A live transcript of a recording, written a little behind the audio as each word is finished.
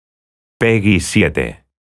Peggy 7.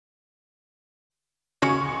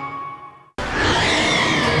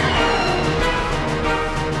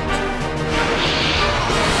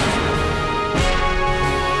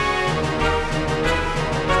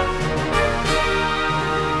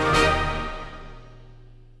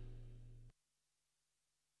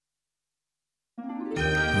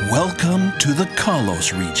 Welcome to the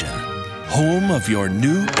Kalos region, home of your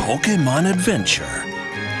new Pokémon adventure.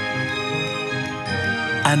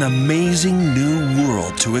 An amazing new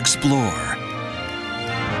world to explore.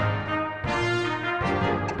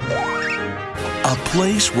 A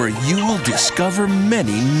place where you will discover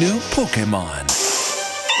many new Pokémon.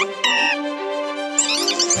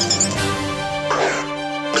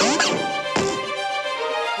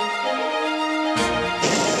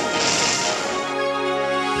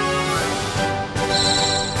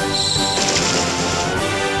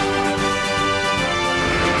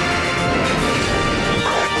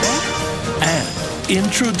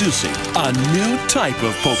 Introducing a new type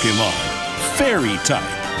of Pokémon, Fairy type.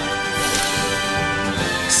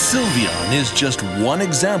 Sylveon is just one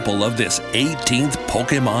example of this 18th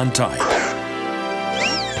Pokémon type,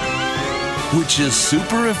 which is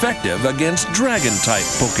super effective against Dragon-type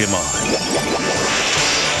Pokémon,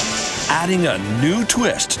 adding a new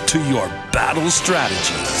twist to your battle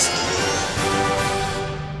strategies.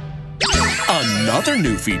 Another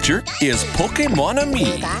new feature is Pokémon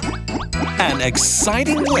Ami, an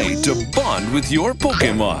exciting way to bond with your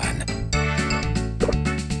Pokémon.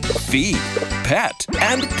 Feed, pet,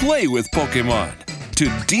 and play with Pokémon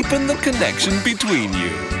to deepen the connection between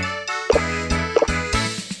you.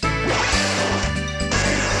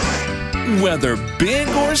 Whether big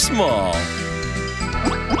or small,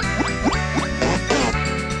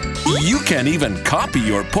 you can even copy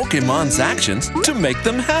your Pokémon's actions to make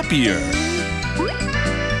them happier.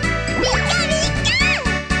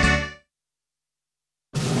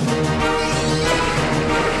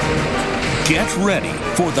 Get ready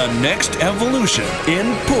for the next evolution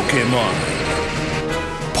in Pokémon.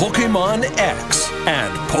 Pokémon X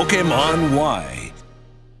and Pokémon Y.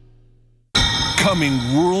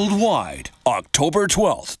 Coming worldwide, October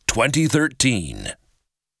 12th, 2013.